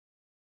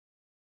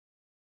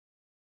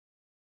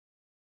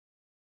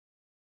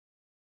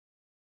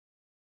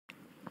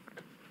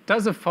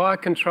Does a fire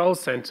control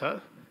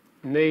centre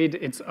need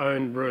its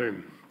own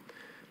room?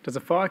 Does a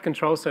fire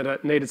control centre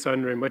need its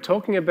own room? We're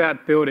talking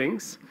about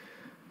buildings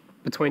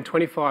between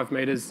 25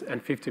 metres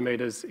and 50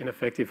 metres in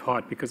effective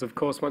height, because of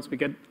course once we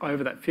get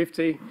over that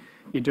 50,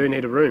 you do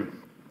need a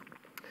room.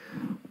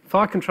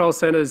 Fire control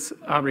centres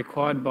are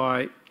required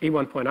by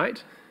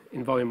E1.8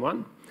 in Volume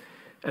 1,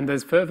 and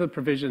there's further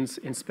provisions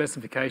in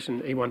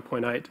Specification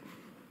E1.8.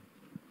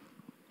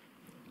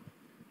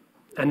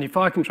 And your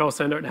fire control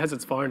centre, it has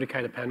its fire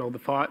indicator panel, the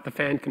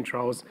fan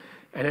controls,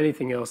 and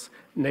anything else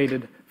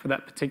needed for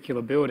that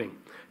particular building.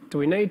 Do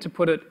we need to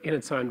put it in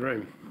its own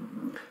room?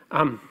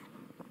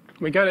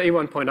 We go to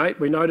E1.8,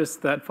 we notice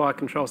that fire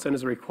control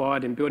centres are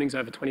required in buildings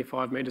over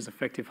 25 metres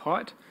effective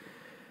height,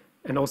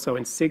 and also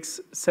in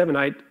 6, 7,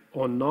 8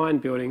 or 9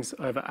 buildings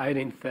over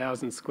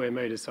 18,000 square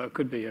metres. So it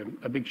could be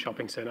a big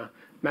shopping centre,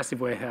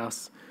 massive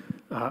warehouse,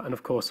 and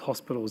of course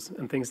hospitals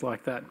and things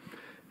like that.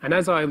 And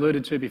as I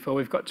alluded to before,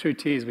 we've got two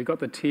tiers. We've got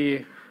the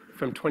tier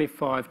from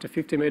 25 to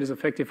 50 metres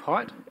effective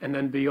height, and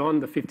then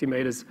beyond the 50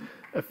 metres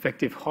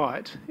effective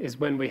height is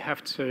when we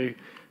have to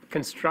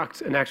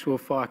construct an actual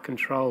fire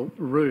control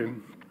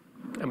room,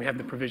 and we have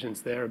the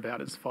provisions there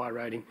about its fire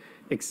rating,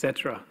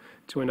 etc.,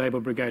 to enable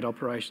brigade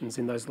operations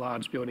in those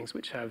large buildings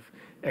which have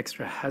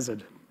extra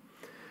hazard.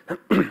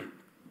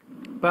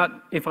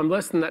 But if I'm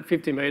less than that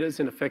 50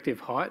 metres in effective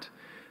height,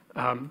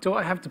 do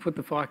I have to put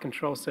the fire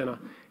control centre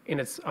in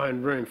its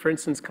own room? For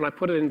instance, can I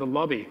put it in the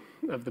lobby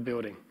of the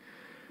building?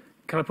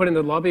 Can I put it in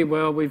the lobby?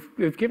 Well,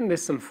 we've given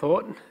this some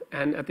thought,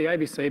 and at the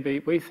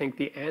ABCB, we think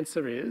the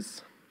answer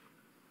is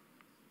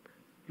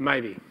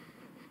maybe.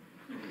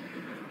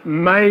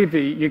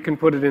 Maybe you can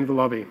put it in the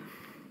lobby.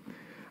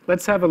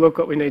 Let's have a look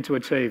what we need to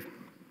achieve.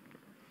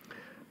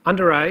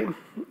 Under A,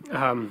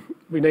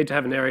 we need to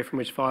have an area from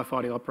which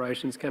firefighting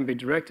operations can be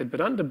directed, but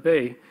under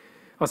B,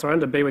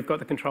 under B we've got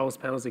the controls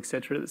panels,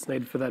 etc. that's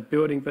needed for that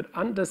building, but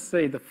under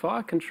C, the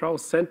fire control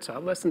centre,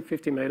 less than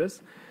 50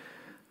 metres,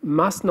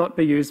 must not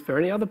be used for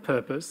any other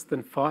purpose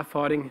than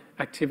firefighting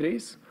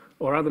activities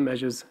or other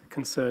measures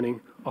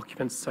concerning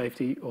occupant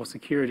safety or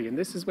security. And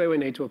this is where we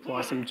need to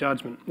apply some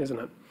judgment, isn't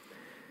it?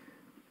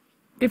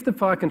 If the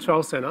fire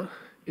control centre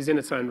is in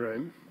its own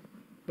room,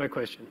 no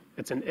question,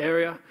 it's an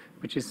area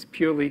which is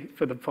purely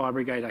for the fire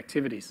brigade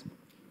activities.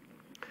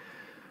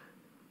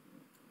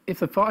 If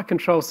the fire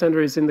control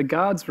centre is in the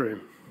guards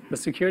room, the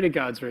security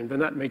guards room, then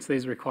that meets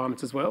these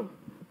requirements as well.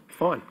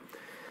 Fine.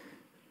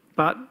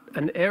 But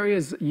an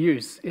area's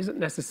use isn't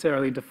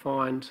necessarily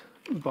defined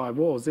by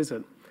walls, is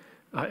it?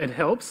 It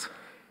helps.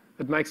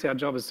 It makes our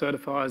job as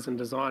certifiers and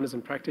designers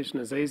and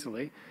practitioners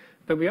easily.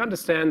 But we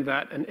understand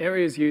that an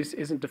area's use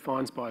isn't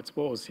defined by its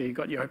walls. So you've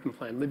got your open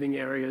plan living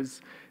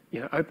areas,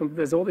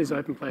 there's all these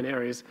open plan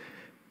areas.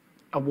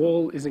 A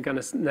wall isn't going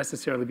to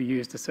necessarily be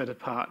used to set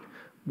apart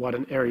what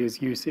an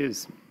area's use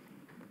is.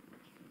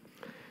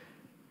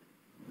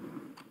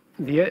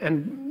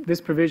 And this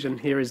provision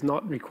here is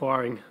not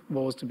requiring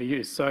walls to be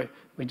used. So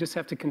we just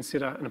have to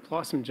consider and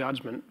apply some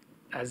judgment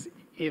as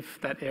if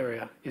that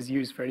area is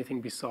used for anything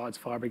besides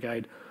fire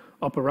brigade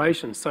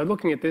operations. So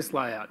looking at this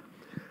layout,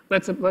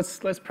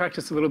 let's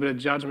practice a little bit of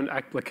judgment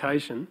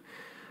application.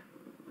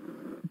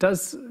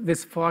 Does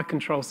this fire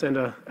control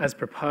centre, as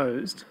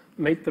proposed,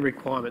 meet the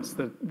requirements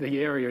that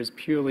the area is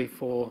purely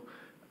for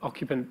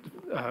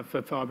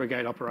for fire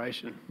brigade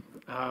operation?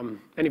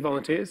 Any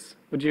volunteers?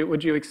 Would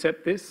you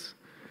accept this?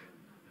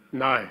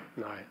 No,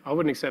 I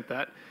wouldn't accept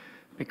that,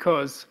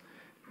 because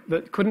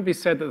it couldn't be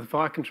said that the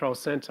fire control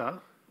centre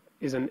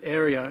is an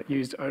area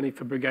used only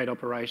for brigade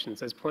operations.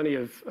 There's plenty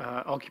of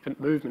occupant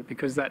movement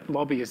because that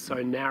lobby is so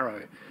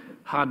narrow,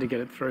 hard to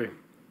get it through.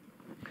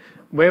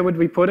 Where would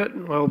we put it?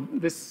 Well,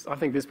 I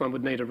think this one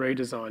would need a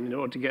redesign in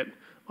order to get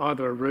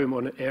either a room or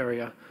an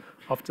area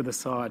off to the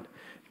side.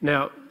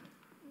 Now,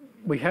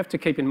 we have to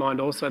keep in mind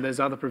also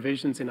there's other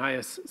provisions in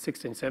AS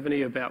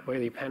 1670 about where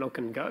the panel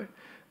can go.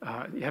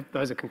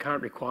 Those are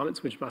concurrent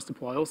requirements which must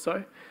apply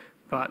also.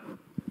 But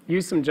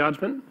use some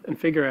judgment and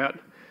figure out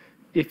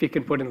if you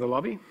can put it in the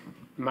lobby.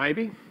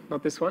 Maybe,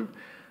 not this one.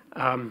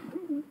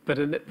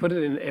 But put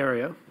it in an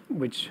area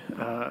which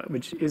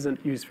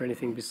isn't used for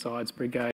anything besides brigade.